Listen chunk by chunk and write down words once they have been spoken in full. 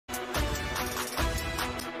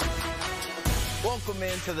Welcome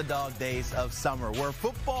into the dog days of summer, where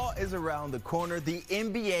football is around the corner, the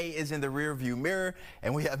NBA is in the rearview mirror,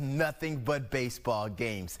 and we have nothing but baseball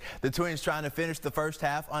games. The Twins trying to finish the first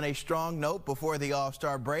half on a strong note before the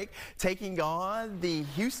All-Star break, taking on the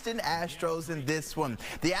Houston Astros in this one.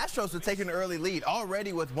 The Astros are taking an early lead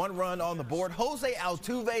already with 1 run on the board. Jose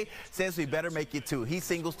Altuve says we better make it 2. He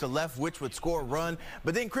singles to left, which would score a run,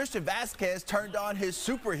 but then Christian Vasquez turned on his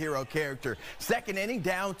superhero character. Second inning,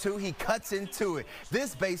 down 2, he cuts into it.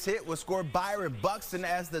 This base hit was scored by Byron Buxton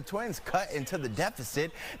as the Twins cut into the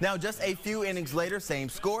deficit. Now, just a few innings later, same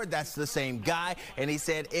score. That's the same guy, and he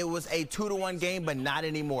said it was a 2-1 game, but not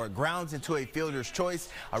anymore. Grounds into a fielder's choice.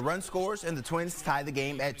 A run scores, and the Twins tie the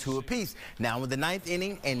game at 2 apiece. Now, in the 9th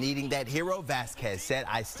inning and needing that hero, Vasquez said,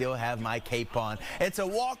 "I still have my cape on." It's a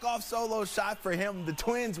walk-off solo shot for him. The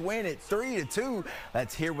Twins win it 3-2.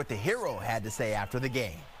 Let's hear what the hero had to say after the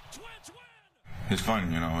game. It's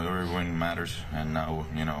fun, every win matters, and now,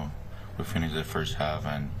 we finished the first half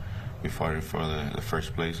and we fought for the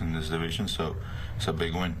first place in this division, so it's a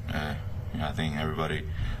big win. I think everybody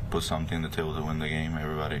put something on the table to win the game.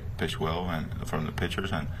 Everybody pitched well and from the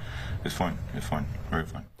pitchers, and it's fun, very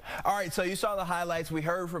fun. All right, so you saw the highlights. We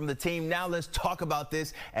heard from the team. Now let's talk about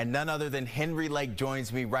this, and none other than Henry Lake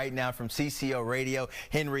joins me right now from CCO Radio.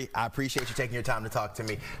 Henry, I appreciate you taking your time to talk to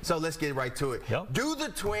me. So let's get right to it. Yep. Do the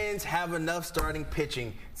Twins have enough starting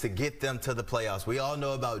pitching to get them to the playoffs? We all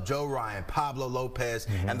know about Joe Ryan, Pablo Lopez,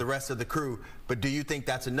 and the rest of the crew, but do you think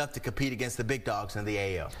that's enough to compete against the big dogs in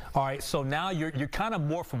the AL? All right, so now you're kind of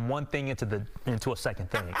more from one thing into a second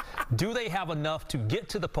thing. Do they have enough to get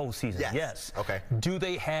to the postseason? Yes. Okay. Do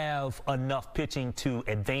they have enough pitching to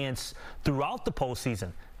advance throughout the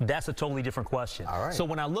postseason? That's a totally different question. All right. So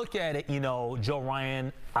when I look at it, Joe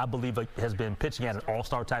Ryan, I believe, has been pitching at an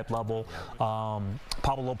all-star type level.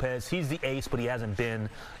 Pablo Lopez, he's the ace, but he hasn't been,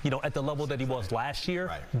 at the level that he was last year.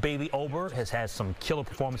 Right. Bailey Ober has had some killer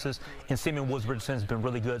performances, and Simeon Woods-Richardson has been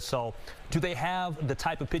really good. So do they have the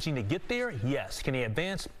type of pitching to get there? Yes. Can they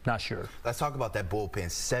advance? Not sure. Let's talk about that bullpen.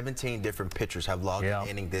 17 different pitchers have logged an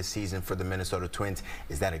inning this season for the Minnesota Twins.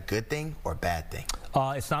 Is that a good thing or a bad thing?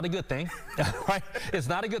 It's not a good thing, right? It's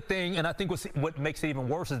not a good thing, and I think what makes it even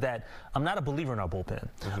worse is that I'm not a believer in our bullpen.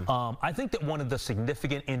 I think that one of the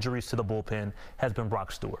significant injuries to the bullpen has been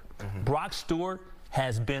Brock Stewart. Brock Stewart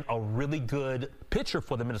has been a really good pitcher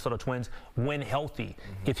for the Minnesota Twins when healthy.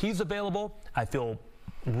 If he's available, I feel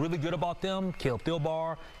really good about them. Caleb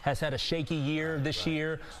Thielbar has had a shaky year this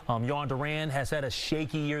year. Yohan Duran has had a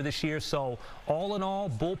shaky year this year. So all in all,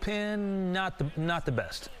 bullpen not the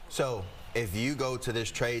best. So if you go to this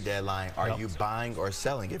trade deadline, are you buying or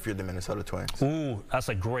selling if you're the Minnesota Twins? Ooh, that's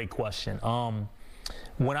a great question.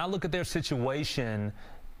 When I look at their situation,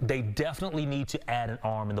 they definitely need to add an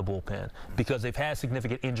arm in the bullpen because they've had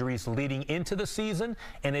significant injuries leading into the season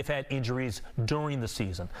and they've had injuries during the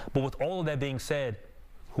season. But with all of that being said,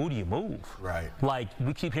 who do you move? Right. Like,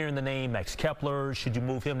 we keep hearing the name Max Kepler. Should you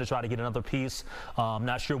move him to try to get another piece?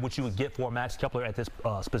 Not sure what you would get for Max Kepler at this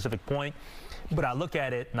specific point. But I look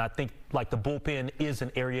at it, and I think, like, the bullpen is an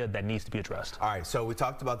area that needs to be addressed. All right, so we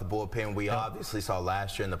talked about the bullpen. We obviously saw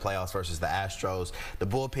last year in the playoffs versus the Astros. The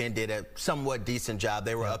bullpen did a somewhat decent job.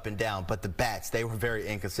 They were up and down, but the bats, they were very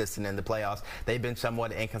inconsistent in the playoffs. They've been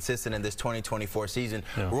somewhat inconsistent in this 2024 season.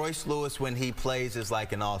 Royce Lewis, when he plays, is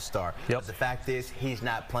like an all-star. But the fact is, he's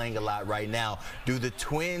not playing a lot right now. Do the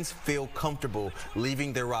Twins feel comfortable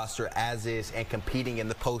leaving their roster as is and competing in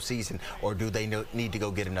the postseason, or do they need to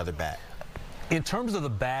go get another bat? In terms of the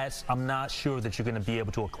bats, I'm not sure that you're going to be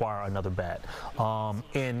able to acquire another bat.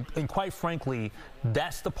 And quite frankly,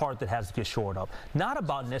 that's the part that has to get shored up. Not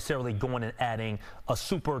about necessarily going and adding a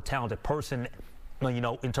super talented person,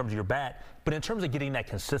 in terms of your bat, but in terms of getting that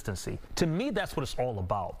consistency. To me, that's what it's all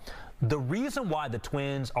about. The reason why the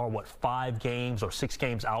Twins are, 5 games or 6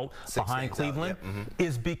 games out behind Cleveland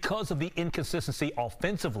is because of the inconsistency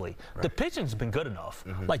offensively. The pitching's been good enough.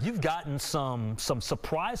 Like, you've gotten some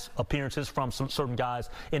surprise appearances from some certain guys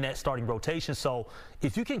in that starting rotation. So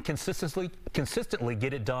if you can consistently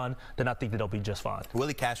get it done, then I think that they'll be just fine.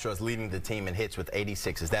 Willie Castro is leading the team in hits with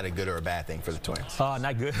 86. Is that a good or a bad thing for the Twins?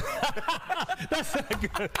 Not good. That's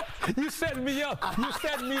not good. You set me up.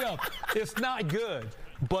 It's not good.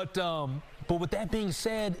 But with that being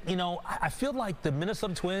said, I feel like the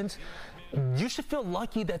Minnesota Twins, you should feel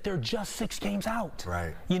lucky that they're just 6 games out.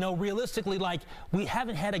 Right. Realistically, like, we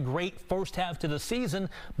haven't had a great first half to the season,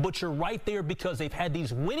 but you're right there because they've had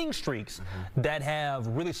these winning streaks that have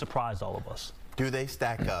really surprised all of us. Do they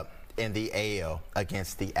stack up in the AL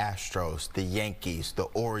against the Astros, the Yankees, the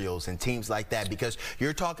Orioles, and teams like that? Because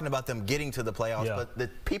you're talking about them getting to the playoffs, but the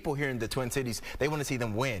people here in the Twin Cities, they want to see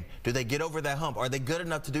them win. Do they get over that hump? Are they good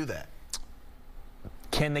enough to do that?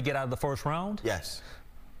 Can they get out of the first round? Yes.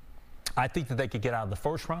 I think that they could get out of the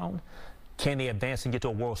first round. Can they advance and get to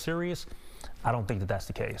a World Series? I don't think that that's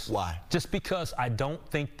the case. Why? Just because I don't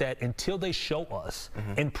think that until they show us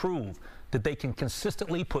and prove that they can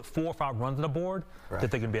consistently put 4 or 5 runs on the board, that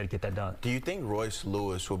they're going to be able to get that done. Do you think Royce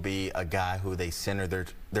Lewis will be a guy who they center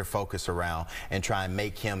their focus around and try and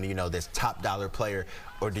make him, you know, this top dollar player?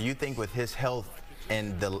 Or do you think with his health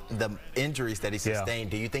and the injuries that he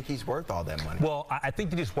sustained, do you think he's worth all that money? Well, I think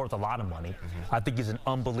that he's worth a lot of money. I think he's an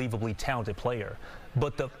unbelievably talented player.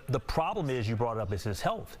 But the problem is, you brought it up, is his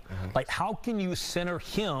health. Like, how can you center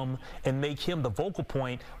him and make him the vocal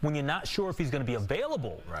point when you're not sure if he's going to be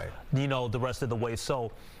available, you know, the rest of the way?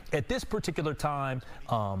 So at this particular time,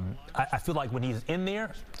 I feel like when he's in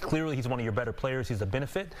there, clearly he's one of your better players. He's a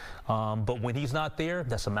benefit. But when he's not there,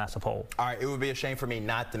 that's a massive hole. All right, it would be a shame for me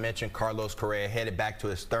not to mention Carlos Correa, headed back to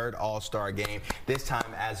his 3rd All-Star game, this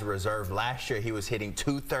time as a reserve. Last year, he was hitting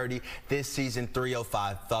 .230. This season,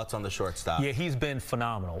 .305. Thoughts on the shortstop? Yeah, he's been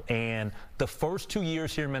phenomenal. And the first 2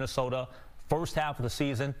 years here in Minnesota, first half of the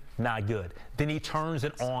season, not good. Then he turns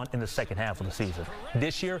it on in the second half of the season.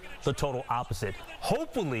 This year, the total opposite.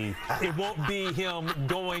 Hopefully, it won't be him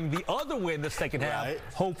going the other way in the second half.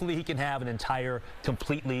 Hopefully, he can have an entire,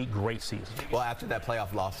 completely great season. Well, after that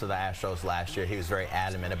playoff loss to the Astros last year, he was very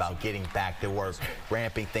adamant about getting back to work,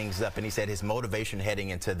 ramping things up. And he said his motivation heading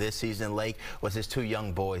into this season, Lake, was his 2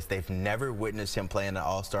 young boys. They've never witnessed him play in an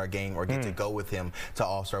All-Star game or get to go with him to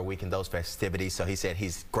All-Star Week and those festivities. So he said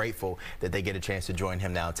he's grateful that they get a chance to join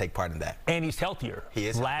him now and take part in that. And he's healthier. He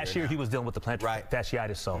is. Last year, he was dealing with the plantar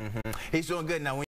fasciitis. So he's doing good now.